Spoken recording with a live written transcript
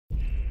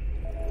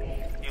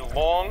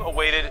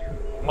long-awaited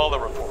Mueller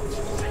report.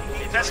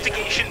 The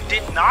investigation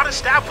did not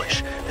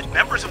establish that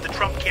members of the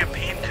Trump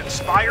campaign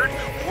conspired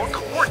or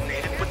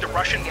coordinated with the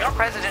Russian government.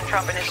 President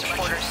Trump and his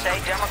supporters say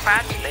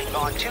Democrats, they've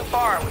gone too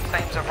far with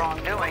claims of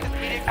wrongdoing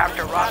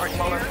after Robert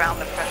Mueller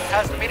found the president.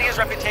 Has the media's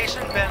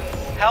reputation been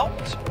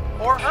helped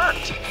or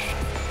hurt?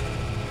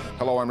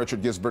 Hello, I'm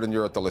Richard Gisbert, and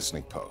you're at The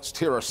Listening Post.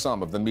 Here are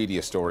some of the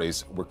media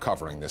stories we're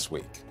covering this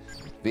week.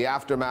 The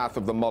aftermath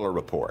of the Mueller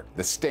report,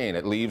 the stain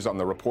it leaves on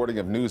the reporting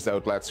of news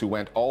outlets who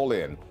went all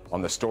in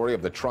on the story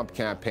of the Trump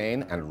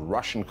campaign and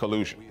Russian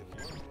collusion.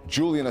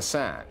 Julian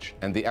Assange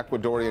and the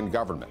Ecuadorian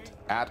government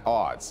at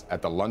odds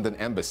at the London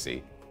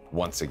embassy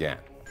once again.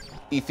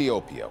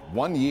 Ethiopia,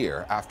 1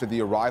 year after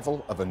the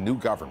arrival of a new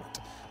government.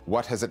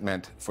 What has it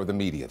meant for the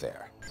media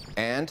there?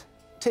 And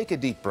take a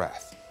deep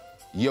breath.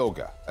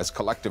 Yoga as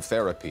collective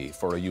therapy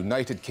for a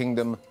United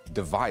Kingdom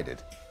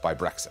divided by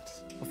Brexit.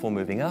 Before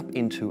moving up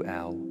into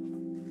our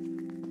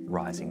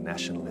rising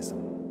nationalism.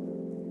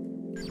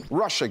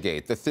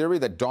 Russiagate, the theory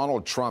that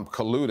Donald Trump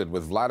colluded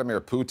with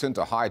Vladimir Putin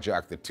to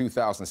hijack the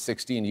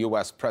 2016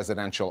 U.S.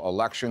 presidential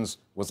elections,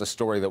 was a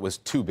story that was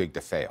too big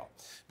to fail.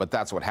 But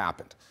that's what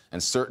happened,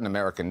 and certain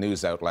American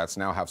news outlets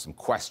now have some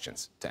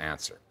questions to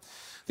answer.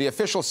 The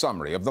official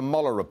summary of the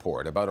Mueller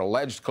report about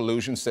alleged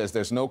collusion says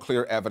there's no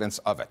clear evidence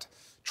of it.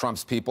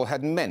 Trump's people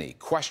had many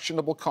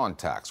questionable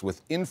contacts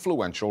with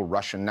influential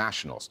Russian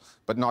nationals,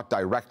 but not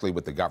directly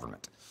with the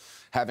government.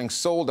 Having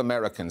sold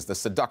Americans the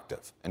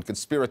seductive and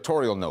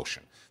conspiratorial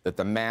notion that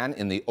the man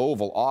in the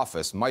Oval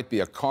Office might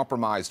be a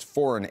compromised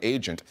foreign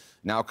agent,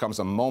 now comes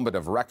a moment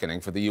of reckoning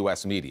for the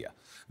U.S. media.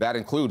 That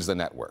includes the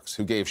networks,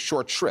 who gave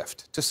short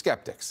shrift to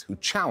skeptics who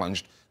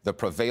challenged the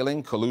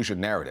prevailing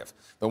collusion narrative,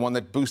 the one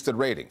that boosted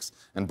ratings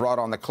and brought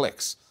on the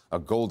clicks, a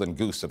golden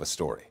goose of a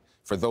story.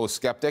 For those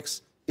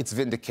skeptics, it's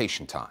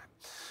vindication time.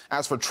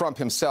 As for Trump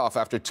himself,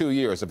 after 2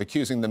 years of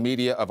accusing the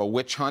media of a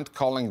witch hunt,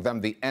 calling them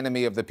the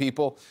enemy of the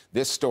people,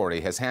 this story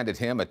has handed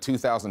him a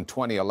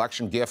 2020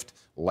 election gift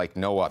like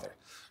no other.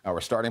 Our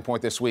starting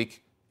point this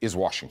week is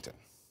Washington.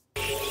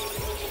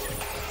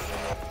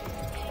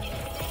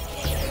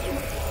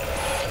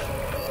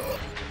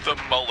 The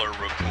Mueller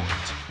report.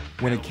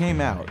 When it came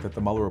out that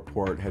the Mueller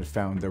report had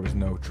found there was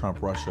no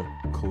Trump-Russia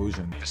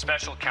collusion, The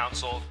special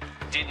counsel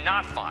did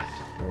not find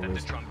that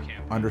the Trump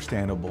campaign.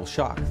 understandable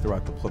shock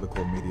throughout the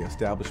political media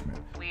establishment.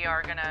 We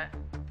are going to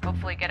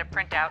hopefully get a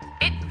printout.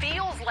 It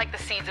feels like the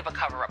seeds of a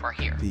cover-up are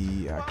here.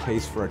 The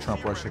case for a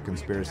Trump-Russia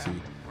conspiracy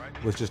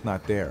was just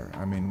not there.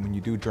 I mean, when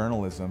you do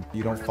journalism,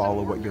 you don't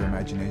follow what your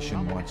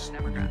imagination wants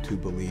you to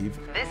believe.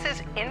 This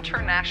is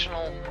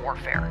international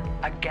warfare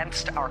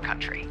against our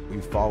country.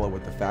 We follow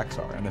what the facts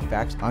are, and the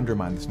facts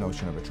undermine this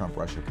notion of a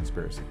Trump-Russia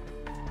conspiracy.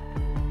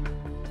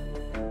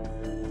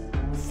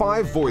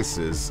 5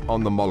 voices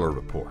on the Mueller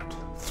report.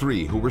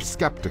 3 who were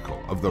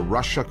skeptical of the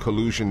Russia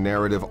collusion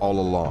narrative all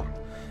along,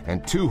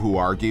 and 2 who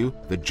argue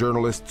that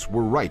journalists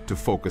were right to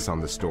focus on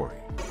the story.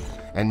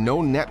 And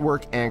no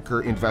network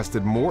anchor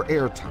invested more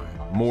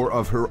airtime, more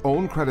of her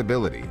own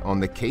credibility on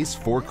the case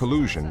for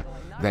collusion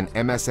than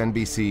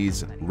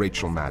MSNBC's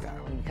Rachel Maddow.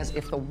 Because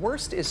if the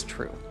worst is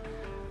true,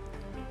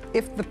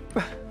 if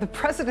the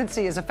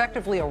presidency is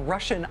effectively a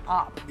Russian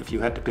op. If you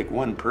had to pick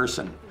one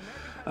person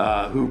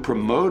who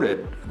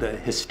promoted the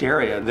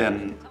hysteria,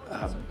 then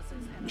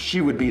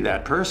she would be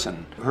that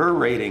person. Her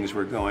ratings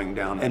were going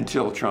down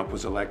until Trump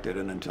was elected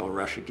and until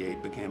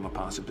Russiagate became a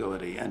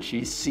possibility. And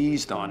she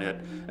seized on it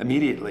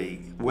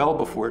immediately, well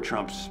before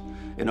Trump's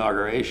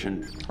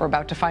inauguration. We're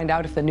about to find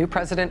out if the new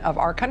president of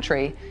our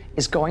country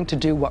is going to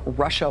do what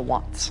Russia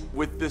wants.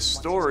 With this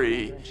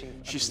story,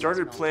 she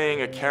started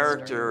playing a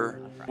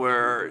character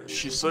where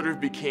she sort of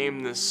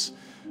became this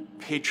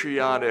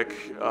patriotic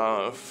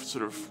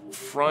sort of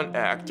front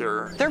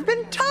actor. There have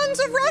been tons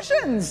of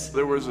Russians!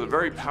 There was a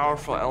very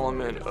powerful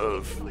element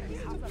of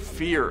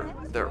fear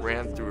that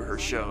ran through her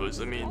shows.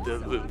 I mean,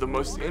 the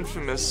most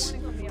infamous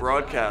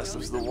broadcast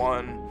was the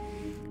one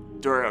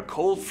during a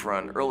cold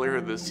front earlier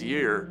this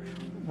year.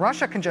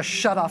 Russia can just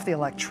shut off the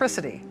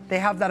electricity. They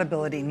have that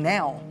ability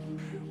now.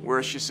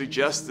 Where she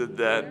suggested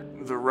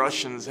that the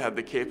Russians had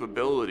the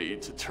capability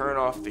to turn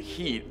off the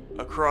heat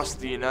across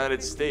the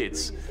United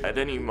States at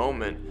any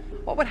moment.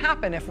 What would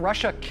happen if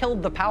Russia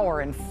killed the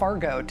power in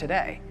Fargo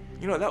today?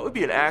 You know, that would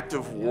be an act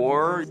of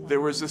war.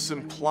 There was this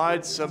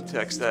implied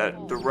subtext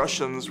that the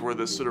Russians were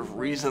this sort of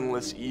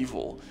reasonless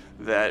evil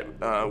that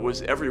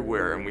was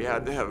everywhere, and we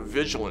had to have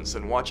vigilance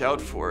and watch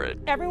out for it.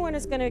 Everyone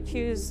is going to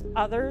accuse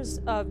others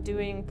of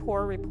doing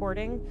poor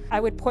reporting. I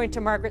would point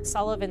to Margaret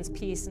Sullivan's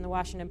piece in the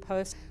Washington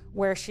Post,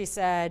 where she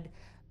said,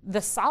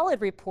 the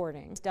solid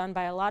reporting done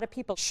by a lot of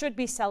people should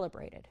be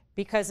celebrated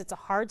because it's a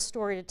hard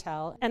story to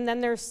tell. And then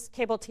there's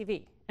cable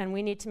TV, and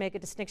we need to make a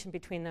distinction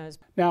between those.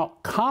 Now,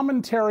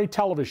 commentary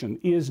television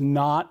is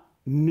not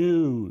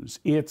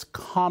news, it's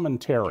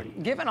commentary.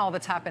 Given all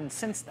that's happened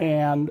since then.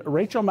 And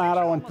Rachel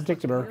Maddow in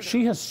particular,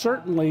 she has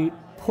certainly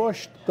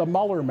pushed the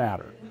Mueller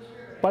matter,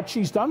 but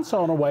she's done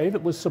so in a way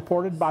that was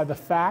supported by the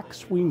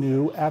facts we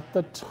knew at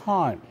the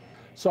time.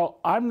 So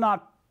I'm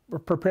not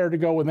prepared to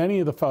go with any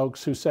of the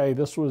folks who say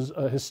this was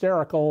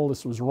hysterical,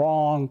 this was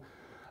wrong.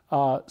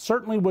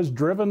 Certainly was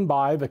driven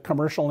by the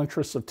commercial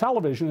interests of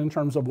television in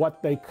terms of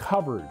what they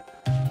covered.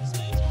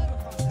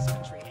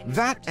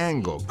 That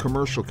angle,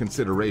 commercial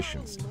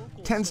considerations,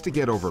 tends to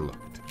get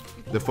overlooked.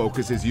 The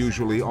focus is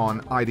usually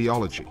on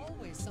ideology,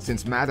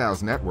 since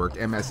Maddow's network,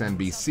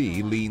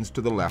 MSNBC, leans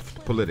to the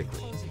left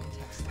politically.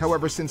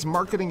 However, since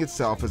marketing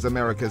itself as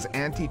America's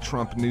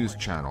anti-Trump news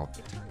channel,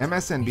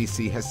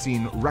 MSNBC has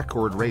seen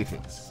record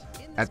ratings.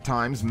 At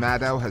times,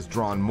 Maddow has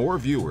drawn more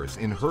viewers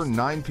in her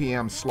 9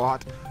 p.m.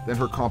 slot than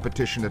her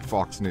competition at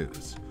Fox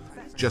News.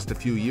 Just a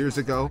few years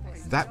ago,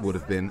 that would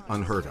have been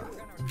unheard of.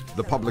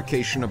 The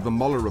publication of the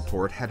Mueller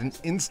report had an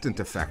instant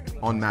effect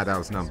on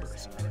Maddow's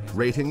numbers.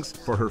 Ratings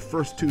for her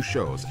first 2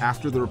 shows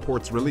after the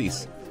report's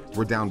release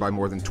were down by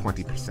more than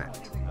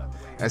 20%.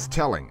 As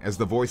telling as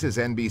the voices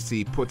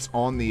NBC puts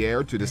on the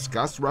air to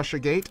discuss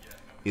Russiagate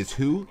is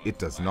who it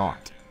does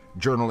not.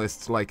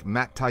 Journalists like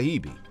Matt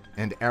Taibbi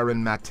and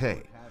Aaron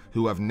Maté,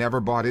 who have never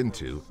bought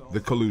into the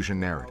collusion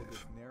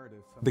narrative.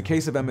 The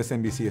case of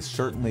MSNBC is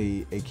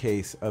certainly a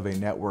case of a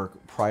network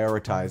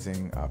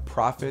prioritizing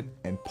profit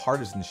and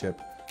partisanship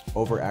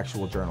over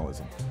actual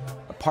journalism.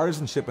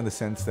 Partisanship in the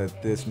sense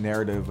that this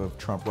narrative of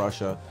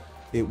Trump-Russia,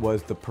 it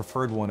was the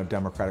preferred one of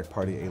Democratic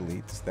Party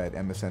elites that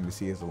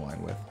MSNBC is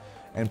aligned with.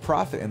 And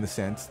profit in the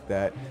sense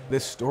that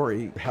this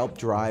story helped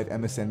drive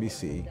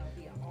MSNBC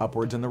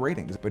upwards in the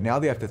ratings. But now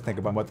they have to think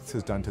about what this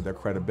has done to their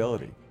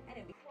credibility.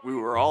 We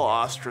were all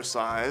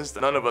ostracized.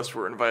 None of us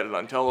were invited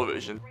on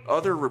television.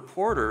 Other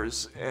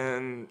reporters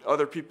and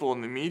other people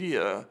in the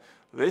media,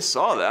 they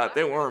saw that.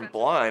 They weren't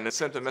blind. It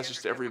sent a message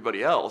to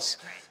everybody else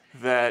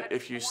that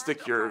if you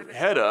stick your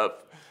head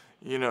up,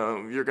 you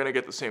know, you're going to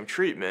get the same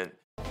treatment.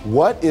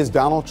 What is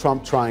Donald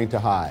Trump trying to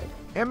hide?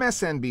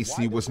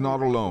 MSNBC was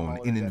not alone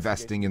in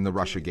investing in the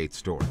Russiagate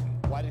story.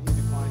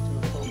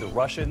 The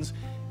Russians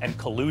and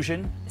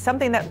collusion.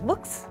 Something that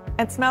looks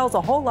and smells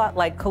a whole lot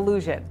like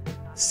collusion.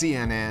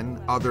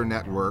 CNN, other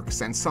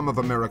networks, and some of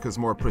America's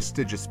more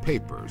prestigious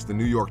papers, the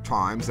New York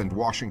Times and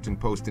Washington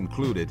Post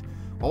included,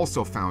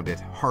 also found it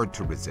hard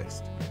to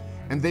resist.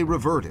 And they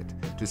reverted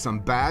to some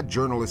bad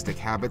journalistic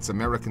habits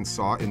Americans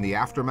saw in the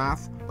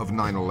aftermath of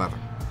 9/11.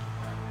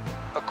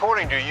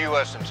 According to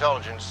U.S.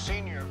 intelligence,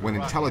 when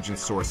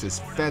intelligence sources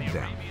fed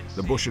them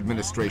the Bush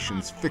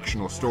administration's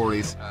fictional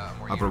stories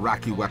of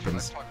Iraqi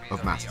weapons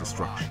of mass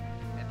destruction.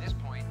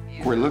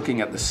 We're looking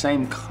at the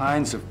same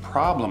kinds of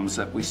problems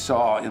that we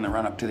saw in the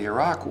run-up to the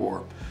Iraq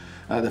War.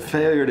 The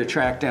failure to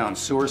track down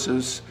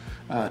sources,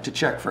 to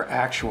check for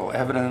actual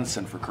evidence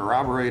and for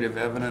corroborative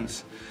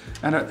evidence,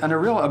 and a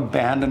real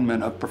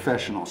abandonment of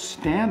professional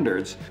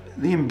standards.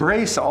 The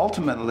embrace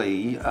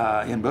ultimately,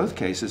 in both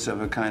cases,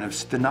 of a kind of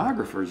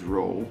stenographer's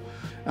role,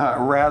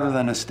 rather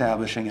than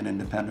establishing an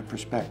independent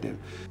perspective.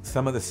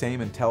 Some of the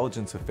same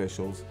intelligence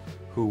officials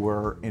who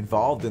were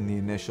involved in the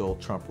initial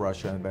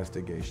Trump-Russia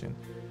investigation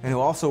and who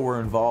also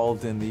were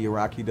involved in the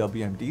Iraqi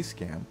WMD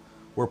scam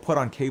were put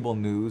on cable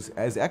news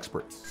as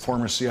experts.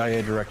 Former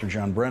CIA Director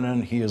John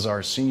Brennan, he is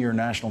our senior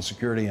national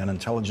security and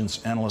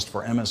intelligence analyst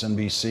for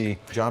MSNBC.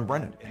 John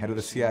Brennan, head of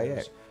the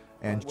CIA,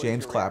 and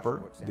James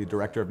Clapper, the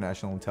Director of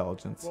National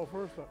Intelligence.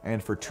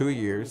 And for 2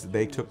 years,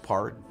 they took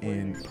part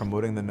in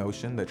promoting the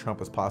notion that Trump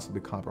was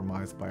possibly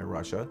compromised by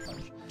Russia.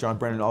 John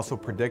Brennan also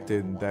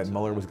predicted that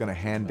Mueller was going to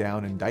hand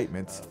down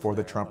indictments for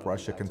the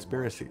Trump-Russia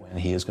conspiracy. And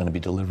he is going to be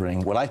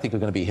delivering what I think are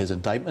going to be his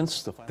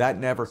indictments. That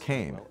never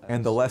came.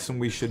 And the lesson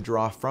we should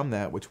draw from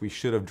that, which we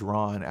should have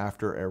drawn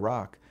after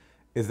Iraq,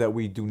 is that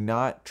we do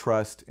not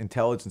trust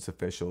intelligence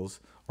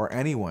officials or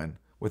anyone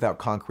without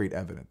concrete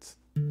evidence.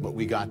 What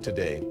we got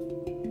today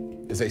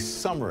is a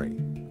summary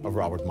of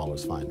Robert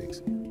Mueller's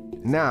findings.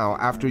 Now,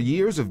 after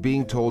years of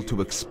being told to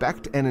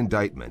expect an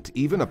indictment,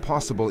 even a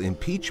possible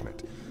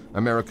impeachment,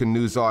 American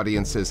news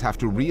audiences have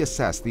to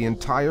reassess the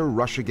entire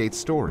Russiagate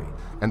story,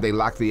 and they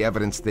lack the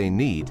evidence they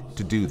need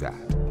to do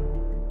that.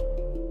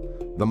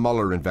 The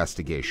Mueller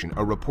investigation,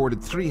 a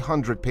reported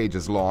 300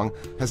 pages long,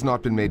 has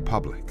not been made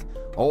public.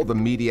 All the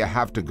media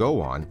have to go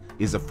on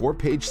is a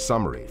 4-page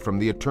summary from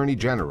the Attorney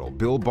General,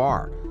 Bill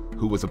Barr,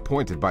 who was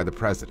appointed by the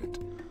president.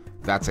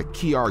 That's a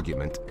key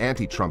argument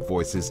anti-Trump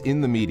voices in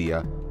the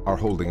media are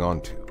holding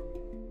on to.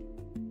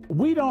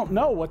 We don't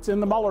know what's in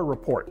the Mueller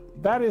report.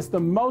 That is the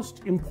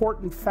most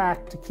important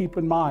fact to keep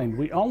in mind.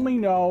 We only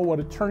know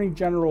what Attorney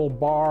General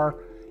Barr,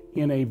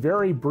 in a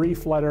very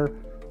brief letter,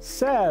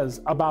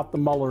 says about the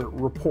Mueller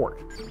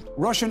report.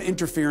 Russian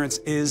interference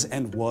is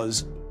and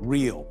was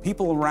real.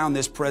 People around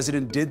this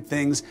president did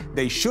things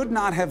they should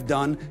not have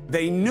done.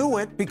 They knew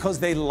it because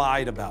they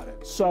lied about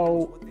it.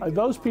 So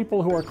those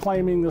people who are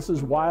claiming this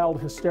is wild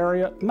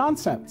hysteria,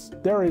 nonsense.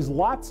 There is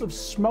lots of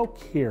smoke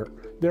here.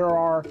 There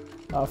are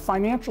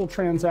financial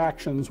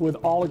transactions with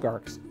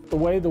oligarchs. The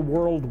way the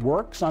world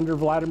works under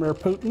Vladimir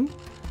Putin,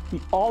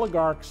 the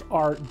oligarchs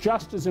are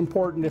just as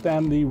important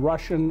than the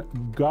Russian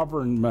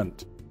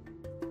government.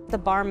 The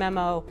Barr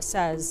memo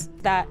says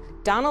that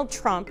Donald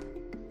Trump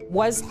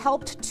was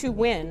helped to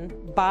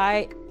win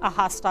by a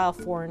hostile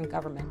foreign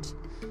government.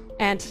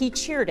 And he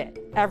cheered it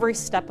every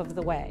step of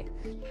the way.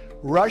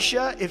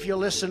 Russia, if you're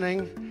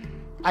listening,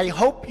 I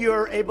hope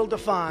you're able to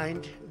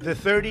find the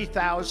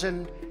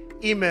 30,000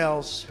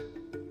 emails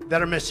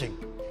that are missing.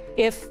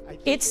 If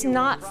it's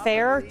not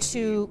fair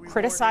to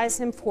criticize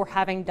him for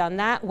having done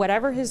that,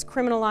 whatever his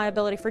criminal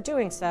liability for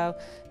doing so,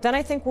 then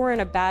I think we're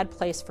in a bad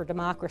place for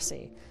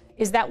democracy.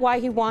 Is that why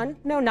he won?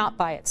 No, not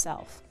by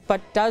itself. But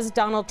does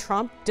Donald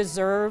Trump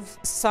deserve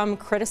some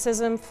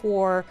criticism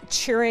for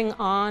cheering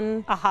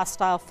on a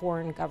hostile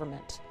foreign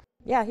government?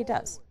 Yeah, he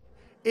does.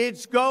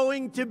 It's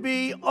going to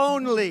be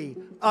only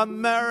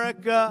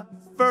America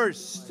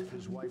first.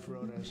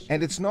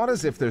 And it's not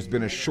as if there's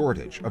been a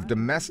shortage of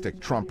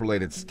domestic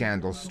Trump-related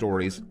scandal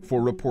stories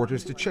for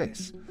reporters to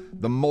chase.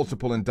 The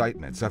multiple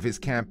indictments of his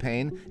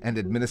campaign and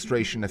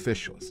administration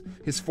officials,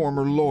 his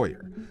former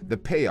lawyer, the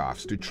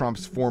payoffs to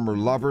Trump's former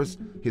lovers,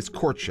 his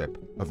courtship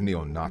of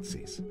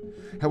neo-Nazis.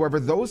 However,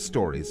 those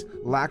stories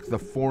lack the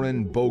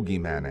foreign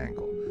bogeyman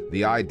angle,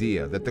 the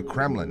idea that the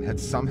Kremlin had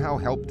somehow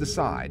helped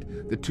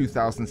decide the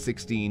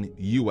 2016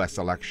 U.S.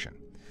 election.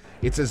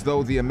 It's as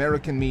though the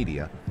American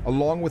media,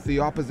 along with the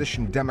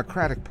opposition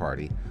Democratic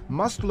Party,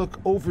 must look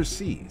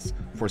overseas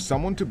for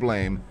someone to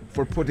blame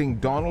for putting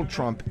Donald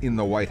Trump in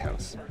the White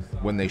House,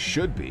 when they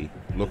should be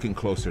looking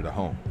closer to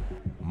home,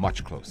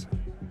 much closer.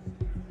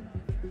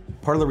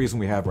 Part of the reason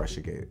we have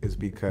Russiagate is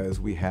because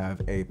we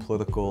have a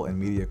political and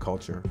media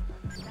culture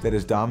that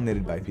is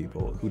dominated by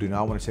people who do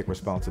not want to take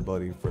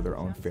responsibility for their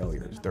own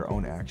failures, their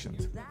own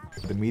actions.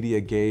 The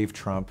media gave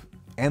Trump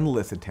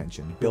endless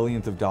attention,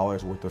 billions of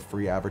dollars worth of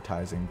free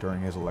advertising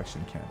during his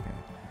election campaign.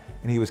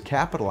 And he was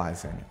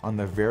capitalizing on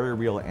the very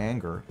real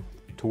anger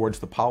towards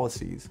the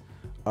policies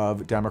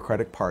of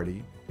Democratic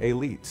Party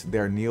elites.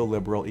 Their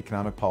neoliberal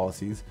economic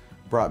policies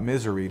brought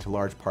misery to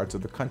large parts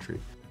of the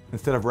country.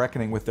 Instead of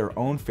reckoning with their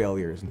own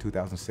failures in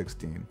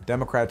 2016,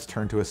 Democrats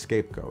turned to a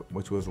scapegoat,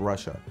 which was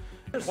Russia.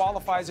 It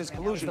qualifies as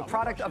collusion. The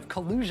product of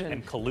collusion.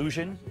 And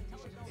collusion.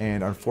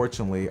 And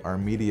unfortunately, our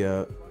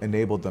media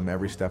enabled them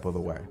every step of the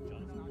way.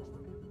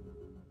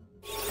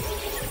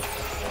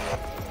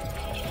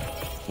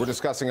 We're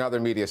discussing other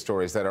media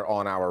stories that are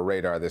on our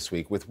radar this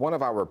week with one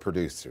of our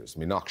producers,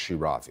 Meenakshi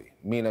Ravi.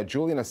 Meena,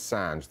 Julian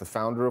Assange, the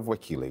founder of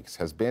WikiLeaks,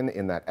 has been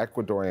in that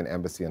Ecuadorian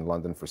embassy in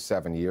London for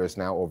 7 years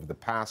now. Over the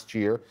past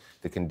year,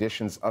 the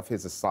conditions of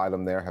his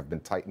asylum there have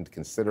been tightened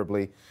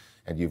considerably,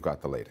 and you've got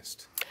the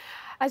latest.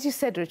 As you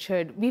said,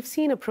 Richard, we've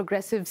seen a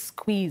progressive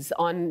squeeze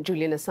on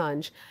Julian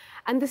Assange.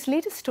 And this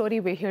latest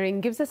story we're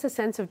hearing gives us a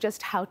sense of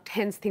just how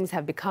tense things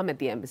have become at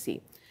the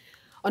embassy.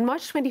 On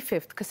March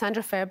 25th,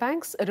 Cassandra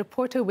Fairbanks, a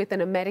reporter with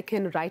an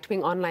American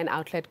right-wing online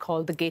outlet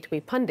called The Gateway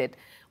Pundit,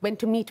 went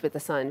to meet with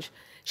Assange.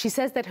 She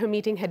says that her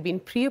meeting had been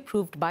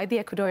pre-approved by the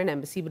Ecuadorian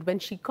embassy, but when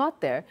she got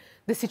there,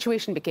 the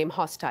situation became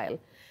hostile.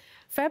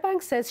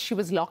 Fairbanks says she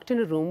was locked in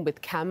a room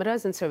with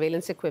cameras and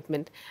surveillance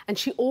equipment, and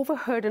she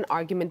overheard an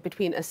argument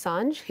between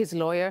Assange, his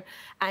lawyer,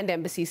 and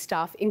embassy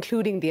staff,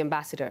 including the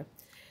ambassador.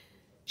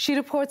 She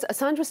reports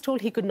Assange was told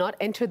he could not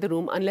enter the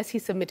room unless he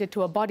submitted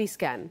to a body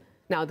scan.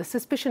 Now, the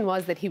suspicion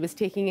was that he was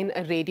taking in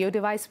a radio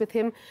device with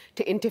him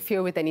to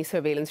interfere with any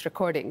surveillance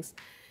recordings.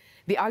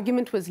 The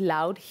argument was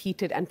loud,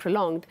 heated, and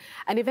prolonged,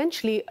 and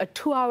eventually a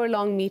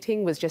 2-hour-long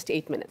meeting was just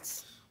 8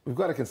 minutes. We've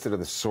got to consider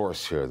the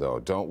source here, though,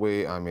 don't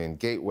we? I mean,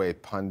 Gateway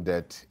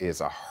Pundit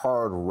is a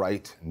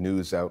hard-right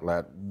news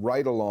outlet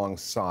right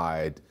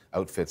alongside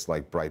outfits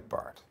like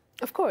Breitbart.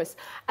 Of course,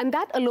 and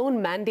that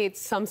alone mandates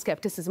some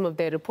skepticism of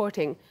their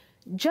reporting.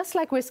 Just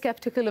like we're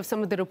skeptical of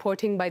some of the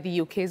reporting by the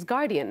UK's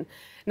Guardian.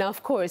 Now,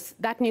 of course,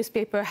 that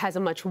newspaper has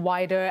a much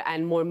wider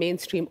and more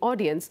mainstream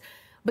audience,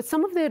 but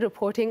some of their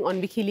reporting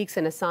on WikiLeaks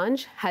and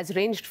Assange has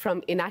ranged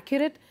from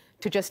inaccurate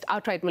to just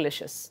outright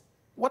malicious.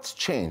 What's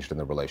changed in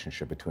the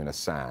relationship between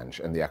Assange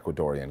and the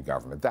Ecuadorian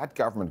government? That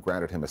government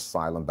granted him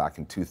asylum back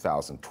in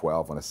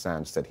 2012 when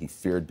Assange said he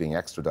feared being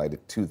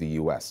extradited to the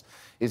US.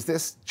 Is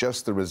this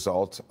just the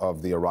result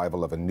of the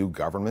arrival of a new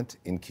government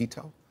in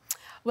Quito?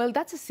 Well,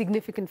 that's a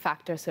significant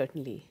factor,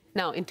 certainly.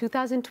 Now, in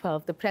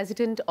 2012, the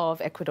president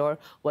of Ecuador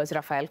was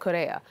Rafael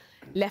Correa,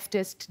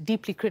 leftist,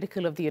 deeply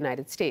critical of the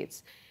United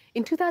States.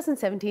 In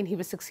 2017, he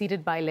was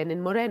succeeded by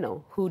Lenin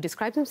Moreno, who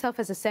describes himself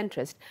as a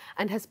centrist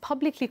and has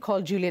publicly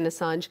called Julian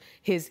Assange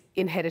his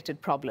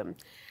inherited problem.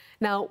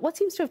 Now, what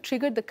seems to have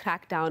triggered the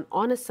crackdown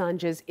on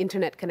Assange's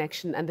internet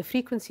connection and the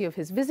frequency of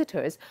his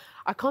visitors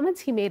are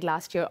comments he made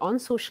last year on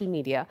social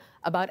media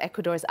about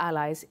Ecuador's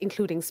allies,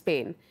 including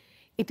Spain.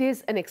 It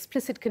is an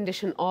explicit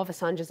condition of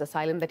Assange's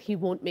asylum that he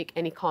won't make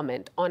any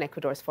comment on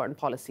Ecuador's foreign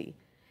policy.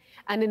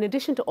 And in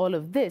addition to all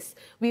of this,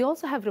 we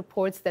also have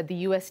reports that the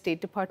US State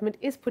Department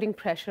is putting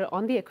pressure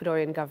on the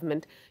Ecuadorian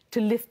government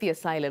to lift the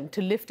asylum,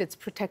 to lift its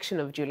protection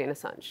of Julian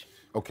Assange.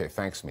 Okay,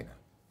 thanks, Meena.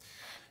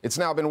 It's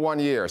now been 1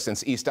 year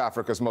since East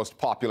Africa's most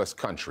populous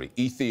country,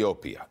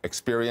 Ethiopia,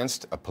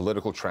 experienced a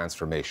political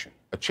transformation,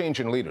 a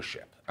change in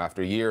leadership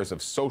after years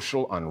of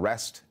social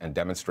unrest and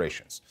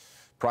demonstrations.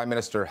 Prime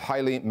Minister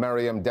Haile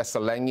Mariam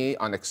Desalegn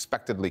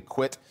unexpectedly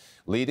quit,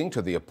 leading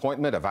to the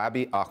appointment of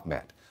Abiy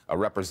Ahmed, a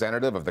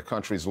representative of the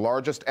country's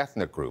largest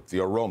ethnic group, the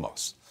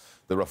Oromos.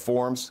 The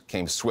reforms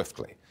came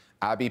swiftly.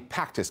 Abiy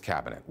packed his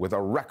cabinet with a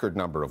record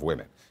number of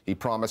women. He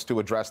promised to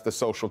address the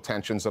social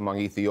tensions among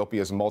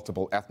Ethiopia's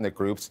multiple ethnic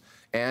groups,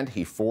 and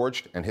he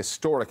forged an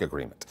historic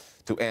agreement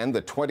to end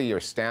the 20-year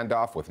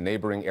standoff with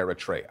neighboring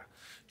Eritrea.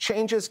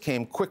 Changes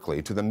came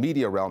quickly to the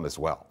media realm as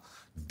well.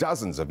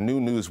 Dozens of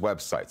new news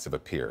websites have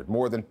appeared.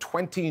 More than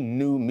 20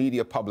 new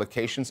media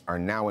publications are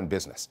now in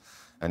business.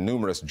 And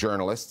numerous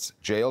journalists,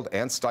 jailed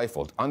and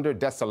stifled under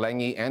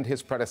Desalegn and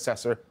his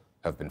predecessor,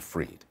 have been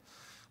freed.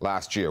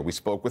 Last year, we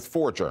spoke with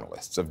 4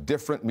 journalists of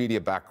different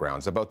media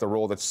backgrounds about the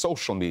role that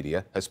social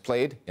media has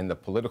played in the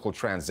political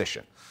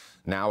transition.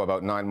 Now,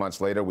 about 9 months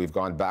later, we've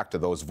gone back to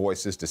those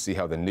voices to see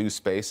how the news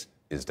space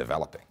is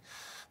developing.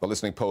 The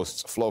Listening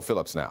Post's Flo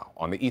Phillips now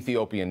on the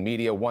Ethiopian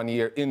media 1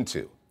 year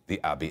into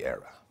the Abiy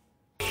era.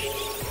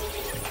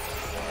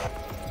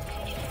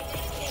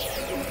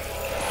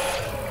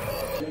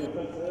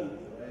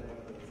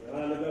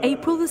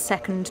 April the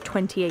 2nd,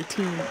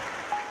 2018.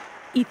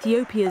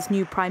 Ethiopia's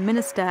new Prime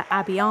Minister,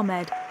 Abiy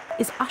Ahmed,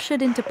 is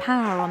ushered into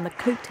power on the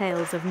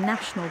coattails of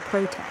national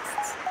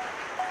protests.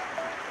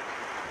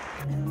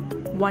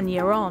 1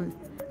 year on,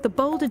 the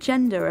bold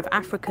agenda of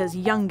Africa's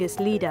youngest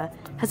leader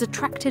has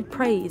attracted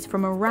praise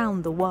from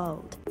around the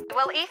world.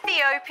 Well,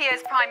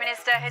 Ethiopia's Prime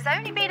Minister has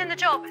only been in the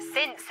job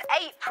since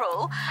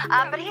April,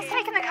 but he's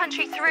taken the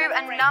country through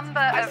a number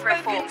of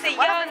reforms. I've spoken to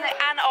young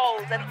and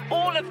old, and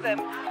all of them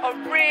are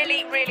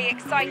really, really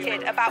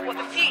excited about what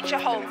the future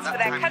holds for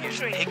their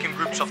country. Taking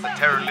groups off the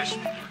terror list,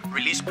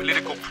 release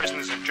political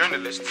prisoners and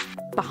journalists.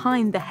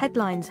 Behind the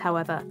headlines,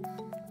 however,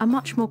 a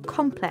much more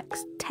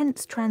complex,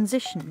 tense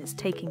transition is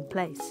taking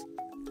place.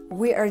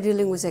 We are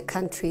dealing with a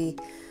country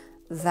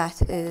that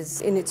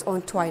is in its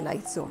own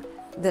twilight zone.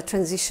 The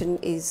transition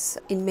is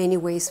in many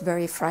ways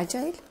very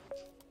fragile.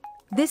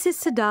 This is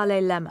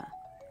Sadale Lema,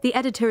 the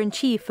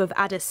editor-in-chief of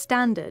Addis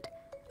Standard,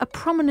 a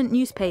prominent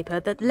newspaper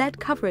that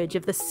led coverage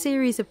of the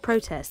series of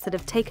protests that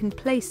have taken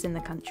place in the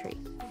country.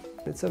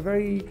 It's a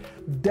very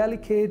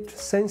delicate,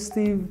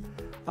 sensitive,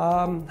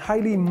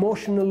 highly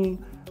emotional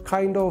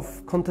kind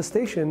of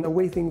contestation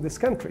awaiting this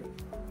country.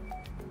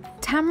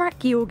 Tamrak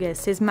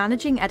Georgis is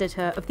managing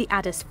editor of the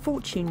Addis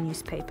Fortune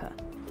newspaper,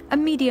 a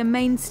media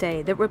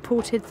mainstay that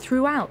reported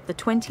throughout the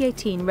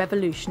 2018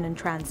 revolution and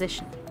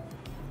transition.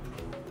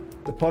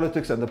 The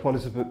politics and the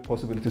policy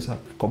possibilities have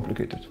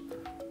complicated.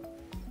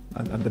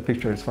 And the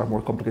picture is far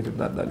more complicated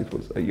than it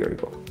was a year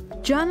ago.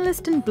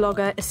 Journalist and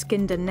blogger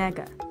Eskinder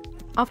Nega.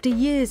 After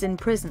years in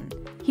prison,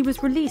 he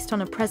was released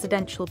on a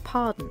presidential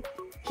pardon.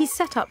 He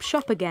set up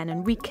shop again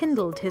and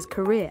rekindled his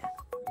career.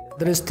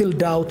 There is still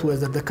doubt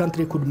whether the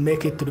country could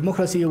make it to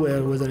democracy,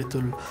 whether it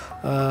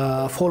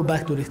will fall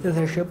back to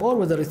dictatorship, or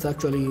whether it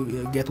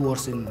actually get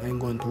worse and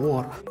go into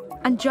war.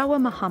 And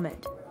Jawa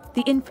Mohammed,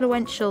 the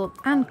influential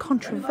and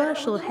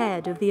controversial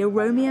head of the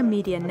Oromia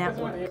Media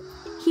Network.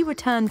 He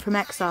returned from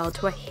exile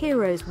to a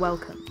hero's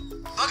welcome.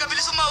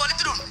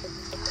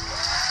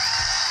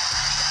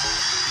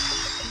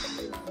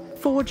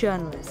 4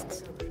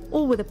 journalists,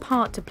 all with a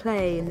part to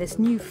play in this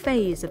new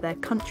phase of their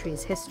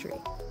country's history.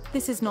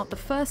 This is not the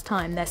first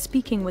time they're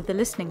speaking with the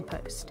Listening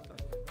Post.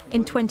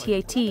 In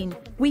 2018,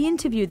 we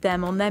interviewed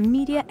them on their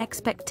media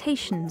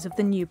expectations of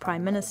the new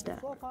Prime Minister.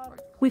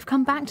 We've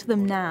come back to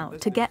them now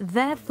to get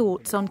their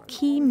thoughts on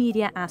key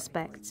media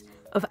aspects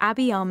of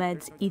Abiy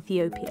Ahmed's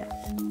Ethiopia.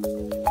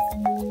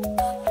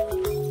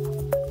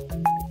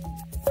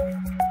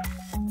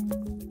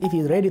 If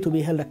he's ready to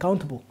be held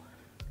accountable,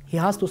 he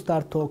has to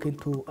start talking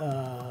to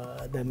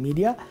the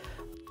media.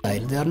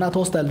 They are not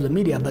hostile to the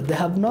media, but they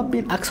have not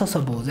been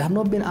accessible. They have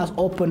not been as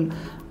open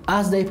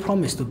as they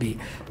promised to be.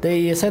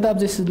 They set up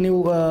this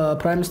new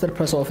Prime Minister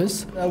press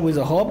office with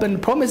a hope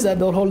and promise that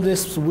they'll hold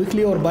this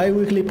weekly or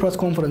bi-weekly press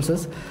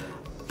conferences.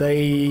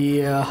 They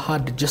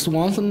had just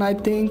once, I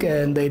think,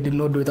 and they did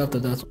not do it after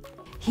that.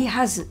 He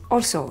has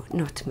also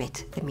not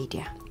met the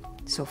media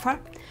so far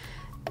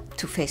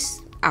to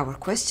face our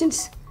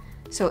questions.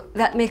 So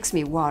that makes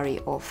me worry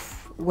of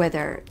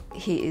whether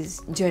he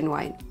is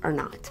genuine or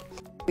not.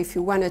 If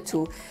you wanted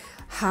to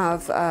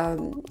have a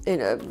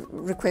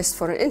request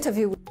for an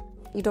interview,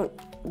 you don't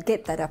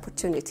get that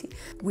opportunity.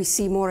 We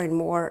see more and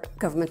more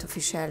government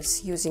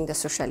officials using the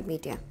social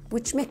media,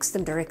 which makes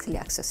them directly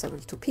accessible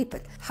to people.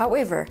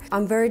 However,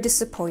 I'm very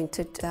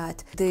disappointed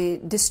that the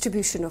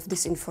distribution of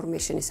this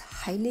information is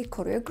highly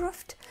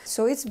choreographed.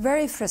 So it's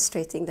very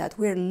frustrating that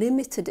we're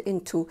limited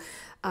into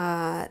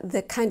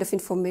the kind of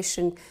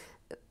information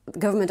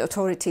government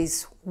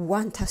authorities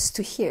want us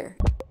to hear.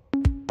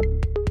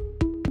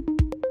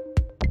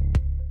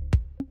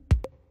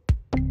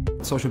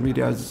 Social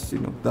media is,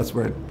 that's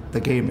where the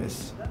game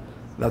is.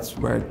 That's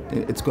where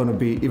it's going to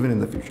be even in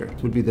the future.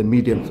 It will be the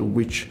medium through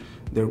which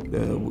they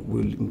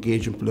will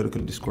engage in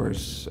political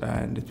discourse,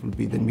 and it will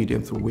be the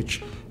medium through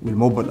which we'll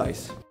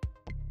mobilize.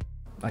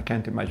 I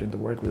can't imagine the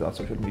world without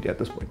social media at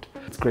this point.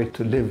 It's great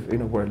to live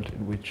in a world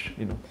in which,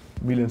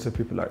 millions of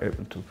people are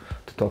able to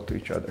talk to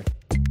each other.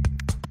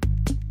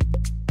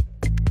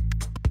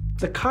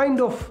 The kind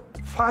of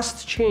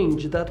fast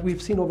change that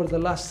we've seen over the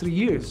last 3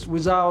 years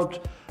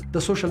without the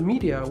social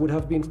media would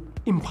have been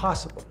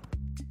impossible.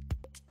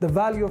 The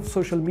value of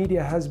social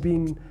media has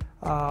been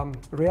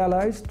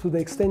realized to the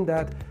extent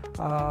that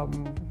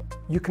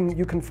you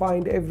can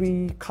find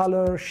every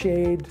color,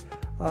 shade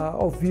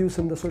of views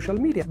in the social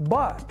media.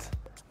 But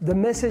the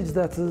message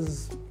that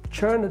is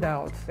churned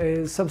out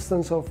is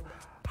substance of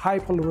high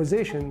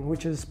polarization,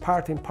 which is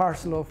part and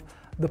parcel of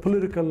the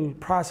political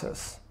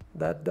process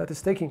that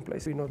is taking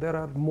place. You know, there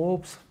are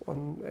mobs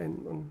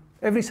on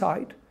every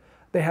side.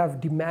 They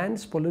have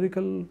demands,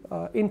 political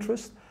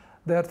interest.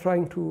 They are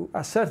trying to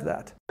assert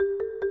that.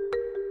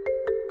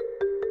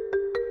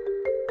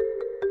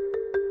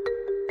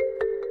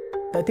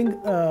 I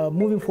think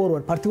moving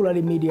forward,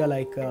 particularly media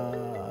like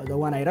the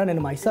one I run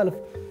and myself,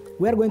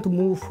 we are going to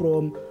move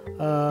from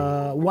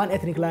one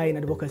ethnic line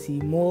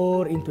advocacy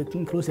more into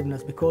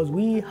inclusiveness because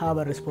we have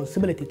a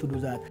responsibility to do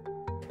that.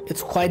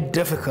 It's quite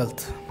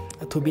difficult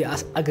to be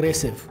as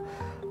aggressive,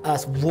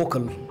 as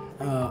vocal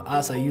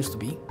as I used to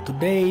be.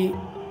 Today,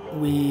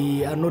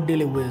 we are not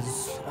dealing with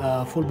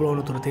full-blown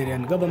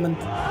authoritarian government.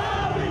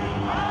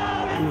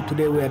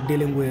 Today, we are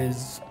dealing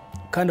with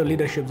kind of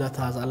leadership that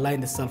has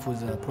aligned itself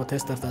with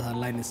protesters, that has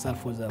aligned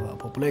itself with the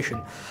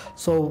population.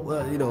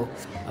 So, you know,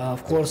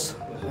 of course,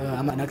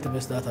 I'm an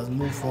activist that has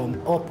moved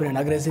from open and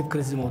aggressive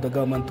criticism of the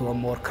government to a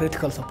more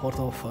critical support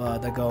of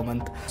the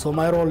government. So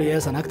my role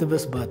is an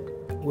activist, but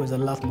with a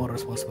lot more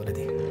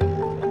responsibility.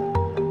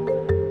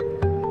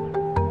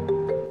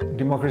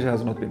 Democracy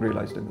has not been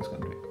realized in this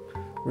country.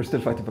 We're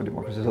still fighting for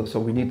democracy, so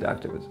we need the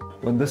activism.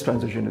 When this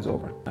transition is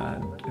over,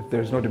 and if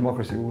there's no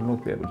democracy, we will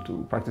not be able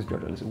to practice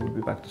journalism. We'll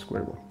be back to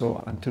square one.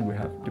 So until we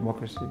have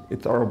democracy,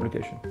 it's our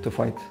obligation to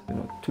fight, you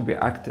know, to be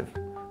active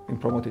in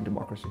promoting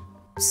democracy.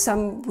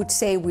 Some would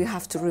say we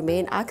have to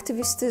remain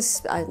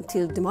activists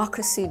until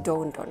democracy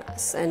dawned on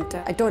us. And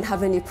I don't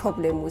have any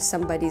problem with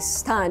somebody's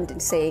stand in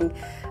saying,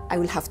 I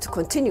will have to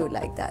continue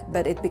like that.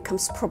 But it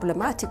becomes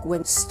problematic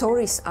when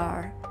stories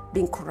are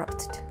being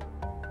corrupted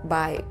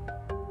by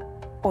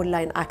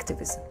online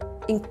activism,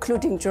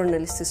 including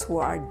journalists who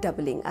are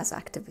doubling as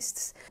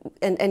activists.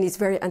 And it's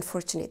very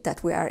unfortunate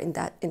that we are in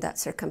that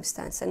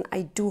circumstance. And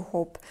I do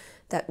hope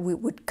that we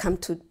would come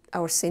to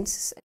our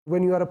senses.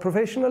 When you are a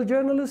professional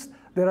journalist,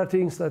 there are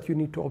things that you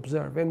need to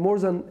observe. And more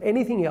than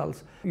anything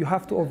else, you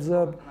have to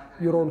observe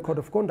your own code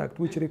of conduct,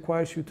 which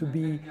requires you to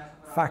be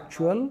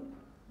factual,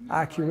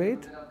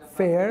 accurate,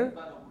 fair,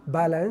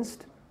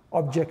 balanced,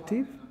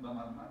 objective,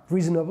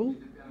 reasonable.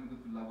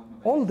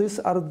 All these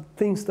are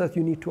things that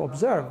you need to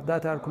observe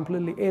that are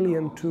completely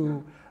alien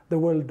to the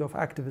world of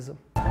activism.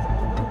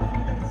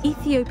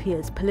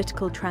 Ethiopia's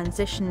political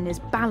transition is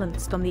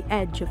balanced on the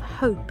edge of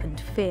hope and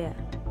fear.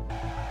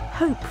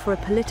 Hope for a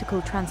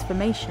political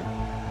transformation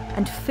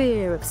and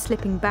fear of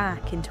slipping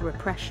back into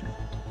repression.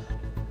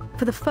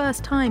 For the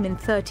first time in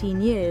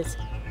 13 years,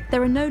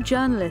 there are no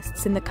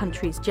journalists in the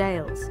country's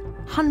jails.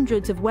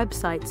 Hundreds of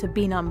websites have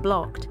been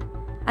unblocked,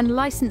 and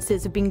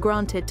licenses have been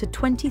granted to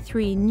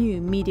 23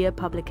 new media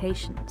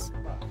publications.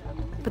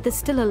 But there's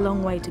still a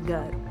long way to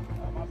go.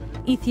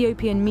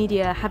 Ethiopian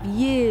media have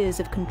years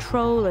of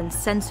control and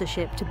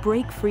censorship to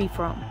break free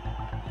from,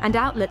 and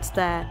outlets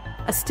there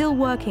are still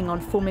working on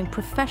forming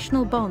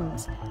professional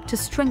bonds to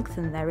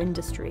strengthen their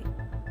industry.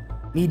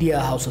 Media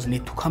houses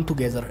need to come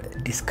together,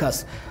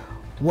 discuss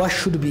what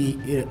should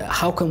be,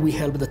 how can we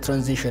help the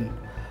transition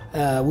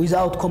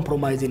without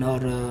compromising our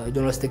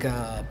journalistic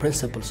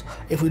principles.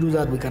 If we do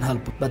that, we can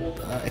help. But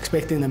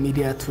expecting the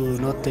media to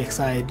not take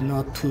side,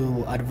 not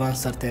to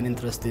advance certain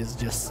interests is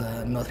just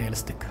not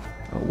realistic.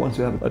 Once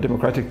you have a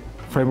democratic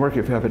framework,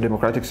 if you have a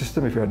democratic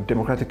system, if you're a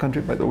democratic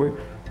country, by the way,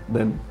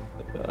 then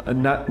a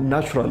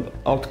natural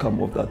outcome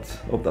of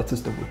that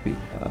system would be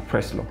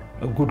press law,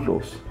 good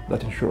laws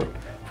that ensure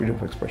freedom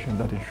of expression,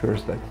 that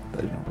ensures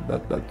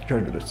that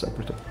journalists are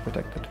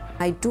protected.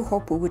 I do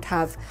hope we would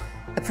have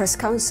a press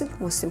council,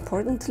 most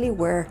importantly,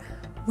 where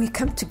we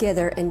come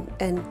together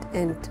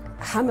and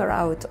hammer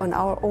out on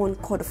our own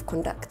code of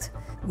conduct.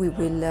 We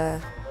will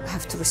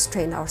have to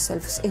restrain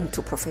ourselves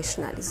into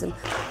professionalism.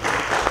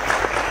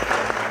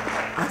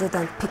 Other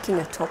than picking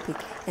a topic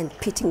and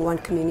pitting one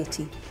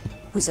community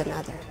with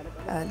another.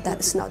 That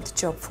is not the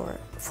job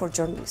for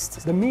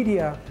journalists. The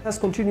media has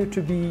continued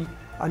to be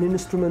an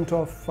instrument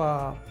of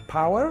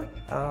power.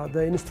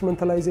 The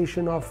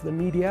instrumentalization of the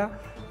media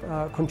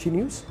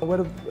continues.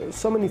 Where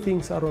so many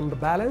things are on the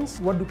balance,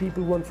 what do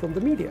people want from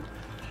the media?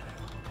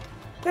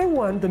 They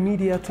want the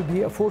media to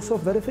be a force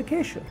of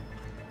verification,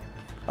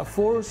 a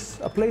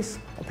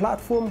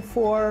platform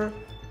for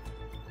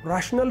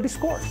rational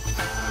discourse.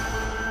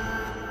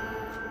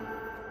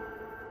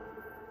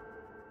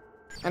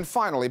 And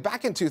finally,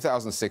 back in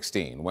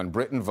 2016, when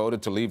Britain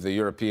voted to leave the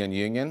European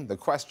Union, the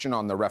question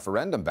on the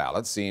referendum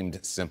ballot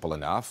seemed simple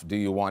enough. Do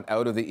you want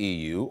out of the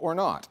EU or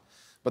not?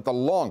 But the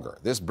longer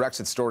this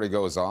Brexit story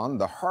goes on,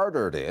 the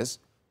harder it is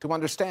to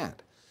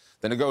understand.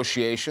 The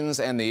negotiations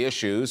and the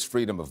issues,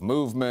 freedom of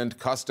movement,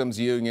 customs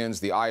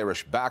unions, the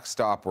Irish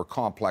backstop were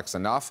complex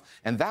enough,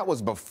 and that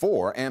was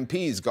before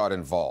MPs got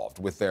involved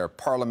with their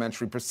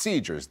parliamentary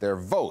procedures, their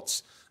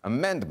votes,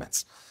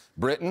 amendments.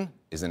 Britain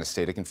is in a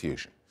state of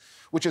confusion.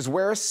 which is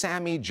where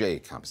Sammy J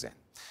comes in.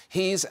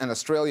 He's an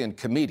Australian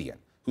comedian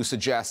who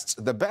suggests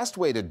the best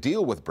way to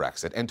deal with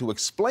Brexit and to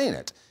explain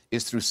it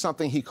is through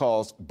something he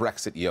calls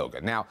Brexit yoga.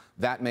 Now,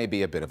 that may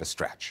be a bit of a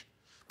stretch.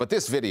 But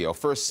this video,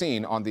 first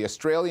seen on the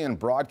Australian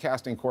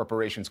Broadcasting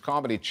Corporation's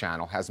comedy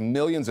channel, has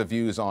millions of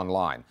views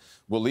online.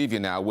 We'll leave you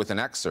now with an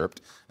excerpt,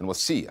 and we'll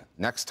see you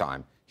next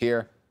time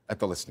here at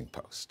The Listening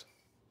Post.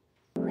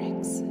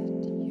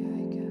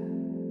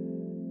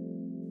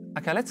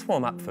 Okay, let's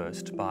warm up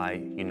first by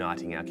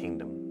uniting our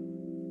kingdom.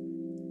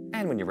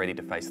 And when you're ready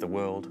to face the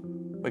world,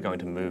 we're going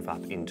to move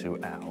up into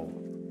our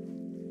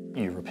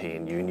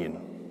European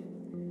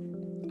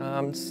Union.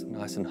 Arms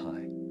nice and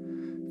high.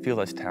 Feel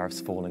those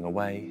tariffs falling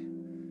away.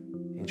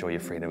 Enjoy your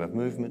freedom of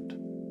movement.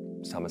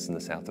 Summers in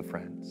the south of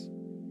France.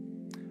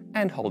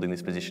 And holding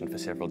this position for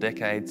several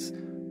decades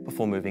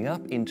before moving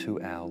up into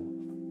our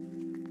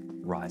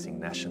rising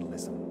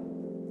nationalism,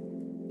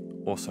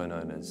 also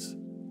known as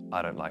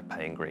I don't like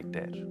paying Greek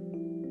debt.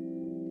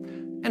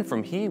 And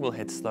from here, we'll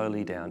head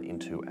slowly down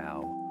into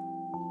our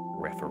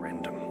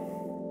referendum.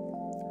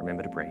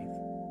 Remember to breathe.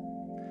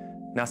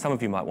 Now, some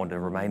of you might want to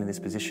remain in this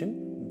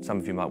position. Some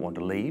of you might want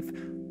to leave.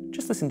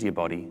 Just listen to your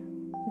body.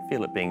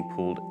 Feel it being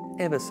pulled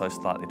ever so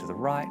slightly to the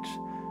right,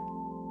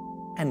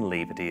 and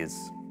leave it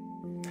is.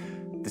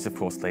 This, of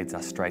course, leads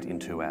us straight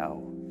into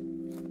our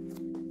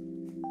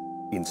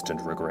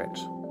instant regret.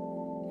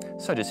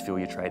 So just feel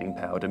your trading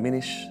power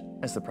diminish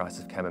as the price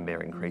of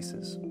camembert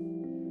increases.